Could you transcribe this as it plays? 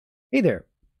Hey there.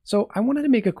 So I wanted to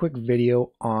make a quick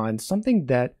video on something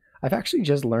that I've actually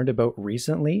just learned about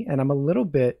recently, and I'm a little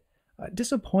bit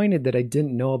disappointed that I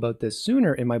didn't know about this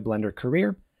sooner in my Blender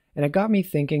career. And it got me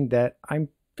thinking that I'm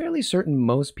fairly certain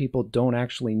most people don't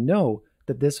actually know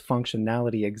that this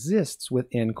functionality exists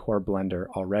within Core Blender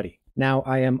already. Now,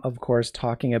 I am, of course,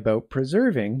 talking about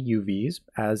preserving UVs,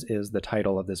 as is the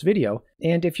title of this video.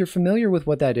 And if you're familiar with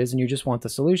what that is and you just want the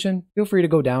solution, feel free to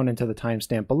go down into the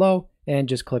timestamp below and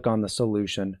just click on the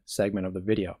solution segment of the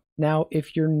video. Now,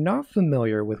 if you're not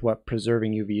familiar with what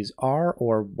preserving UVs are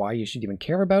or why you should even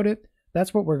care about it,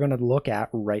 that's what we're going to look at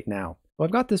right now. So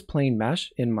I've got this plain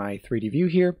mesh in my 3D view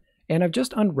here, and I've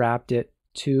just unwrapped it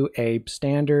to a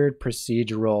standard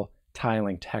procedural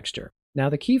tiling texture. Now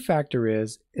the key factor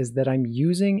is that I'm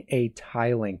using a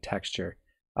tiling texture,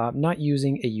 not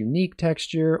using a unique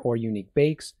texture or unique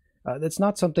bakes. That's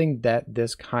not something that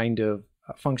this kind of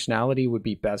functionality would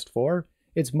be best for.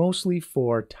 It's mostly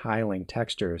for tiling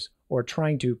textures or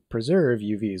trying to preserve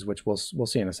UVs, which we'll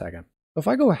see in a second. If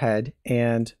I go ahead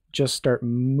and just start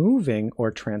moving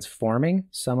or transforming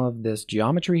some of this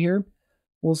geometry here,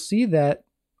 we'll see that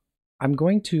I'm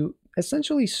going to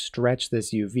essentially stretch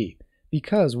this UV.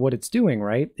 Because what it's doing,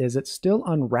 right, is it's still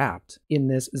unwrapped in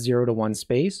this 0 to 1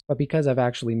 space, but because I've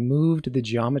actually moved the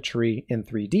geometry in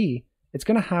 3D, it's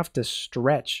going to have to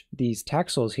stretch these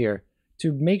texels here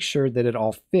to make sure that it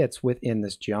all fits within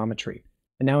this geometry.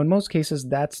 And now in most cases,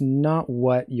 that's not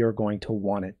what you're going to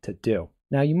want it to do.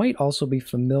 Now you might also be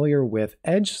familiar with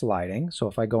edge sliding. So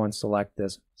if I go and select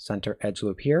this center edge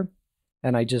loop here,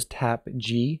 and I just tap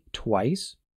G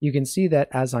twice, you can see that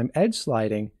as I'm edge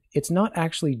sliding, it's not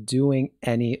actually doing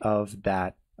any of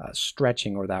that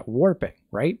stretching or that warping,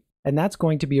 right? And that's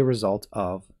going to be a result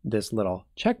of this little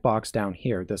checkbox down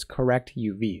here, this correct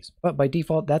UVs. But by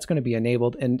default, that's going to be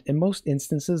enabled, and in most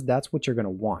instances, that's what you're going to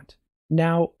want.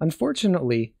 Now,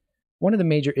 unfortunately, one of the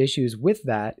major issues with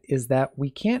that is that we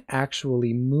can't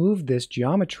actually move this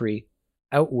geometry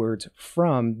outwards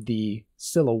from the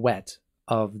silhouette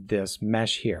of this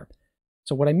mesh here.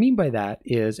 So what I mean by that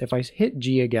is if I hit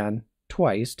G again,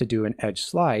 twice to do an edge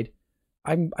slide,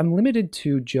 I'm limited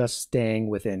to just staying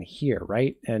within here,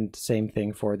 right? And same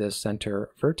thing for this center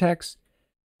vertex.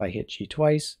 If I hit G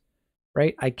twice,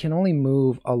 right, I can only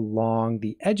move along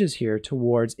the edges here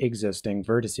towards existing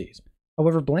vertices.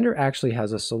 However, Blender actually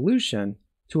has a solution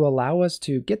to allow us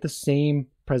to get the same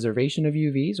preservation of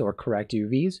UVs or correct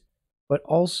UVs, but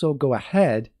also go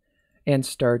ahead and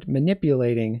start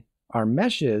manipulating our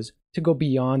meshes to go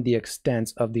beyond the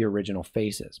extents of the original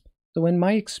faces. So in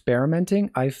my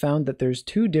experimenting, I found that there's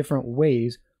two different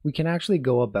ways we can actually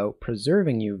go about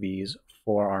preserving UVs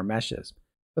for our meshes.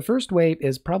 The first way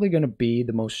is probably going to be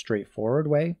the most straightforward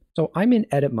way. So I'm in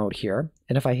edit mode here,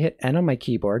 and if I hit N on my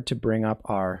keyboard to bring up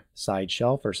our side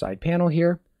shelf or side panel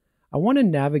here, I want to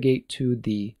navigate to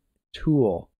the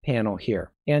tool panel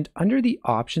here. And under the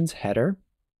options header,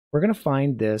 we're going to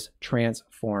find this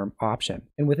transform option.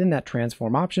 And within that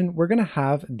transform option, we're going to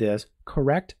have this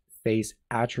correct face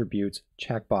attributes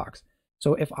checkbox.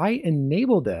 So if I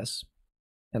enable this,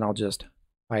 and I'll just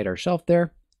hide our shelf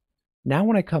there, now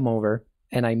when I come over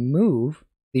and I move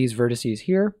these vertices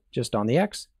here just on the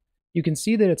X, you can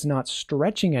see that it's not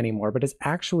stretching anymore, but it's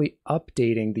actually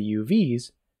updating the UVs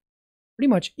pretty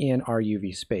much in our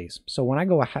UV space. So when I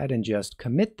go ahead and just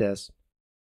commit this,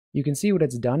 you can see what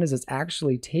it's done is it's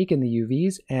actually taken the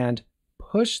UVs and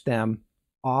pushed them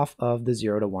off of the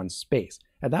 0 to 1 space.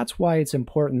 And that's why it's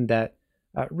important that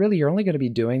really you're only going to be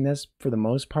doing this for the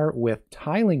most part with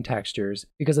tiling textures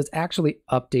because it's actually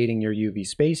updating your UV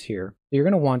space here. You're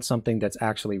going to want something that's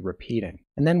actually repeating.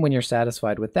 And then when you're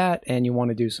satisfied with that and you want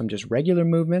to do some just regular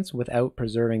movements without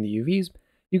preserving the UVs,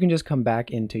 you can just come back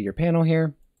into your panel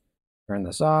here, turn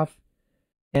this off,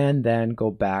 and then go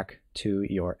back to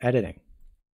your editing.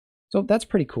 So that's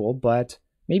pretty cool, but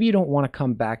maybe you don't want to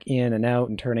come back in and out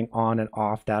and turning on and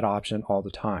off that option all the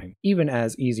time, even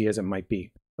as easy as it might be.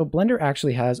 So Blender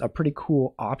actually has a pretty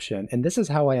cool option, and this is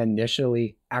how I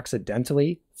initially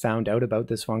accidentally found out about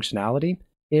this functionality,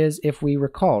 is if we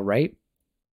recall, right?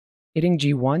 Hitting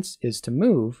G once is to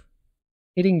move,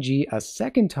 hitting G a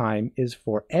second time is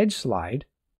for edge slide,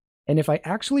 and if I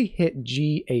actually hit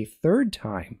G a third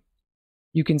time,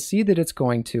 you can see that it's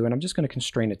going to, and I'm just going to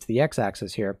constrain it to the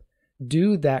x-axis here,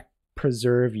 do that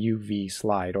preserve UV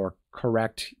slide or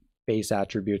correct face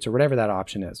attributes or whatever that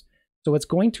option is. So it's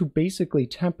going to basically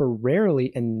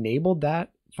temporarily enable that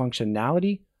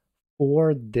functionality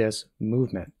for this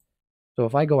movement. So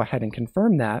if I go ahead and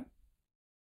confirm that,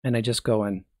 and I just go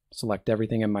and select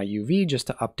everything in my UV just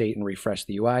to update and refresh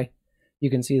the UI,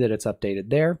 you can see that it's updated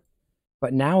there.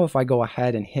 But now if I go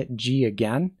ahead and hit G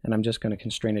again, and I'm just going to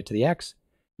constrain it to the X,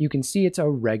 you can see it's a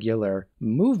regular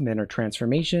movement or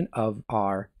transformation of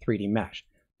our 3D mesh.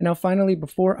 Now finally,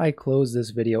 before I close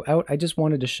this video out, I just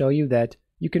wanted to show you that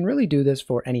you can really do this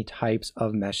for any types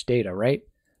of mesh data, right?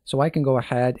 So I can go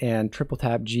ahead and triple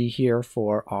tap G here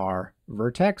for our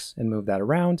vertex and move that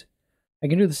around. I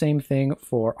can do the same thing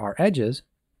for our edges.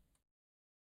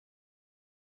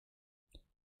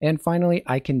 And finally,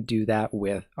 I can do that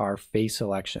with our face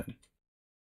selection.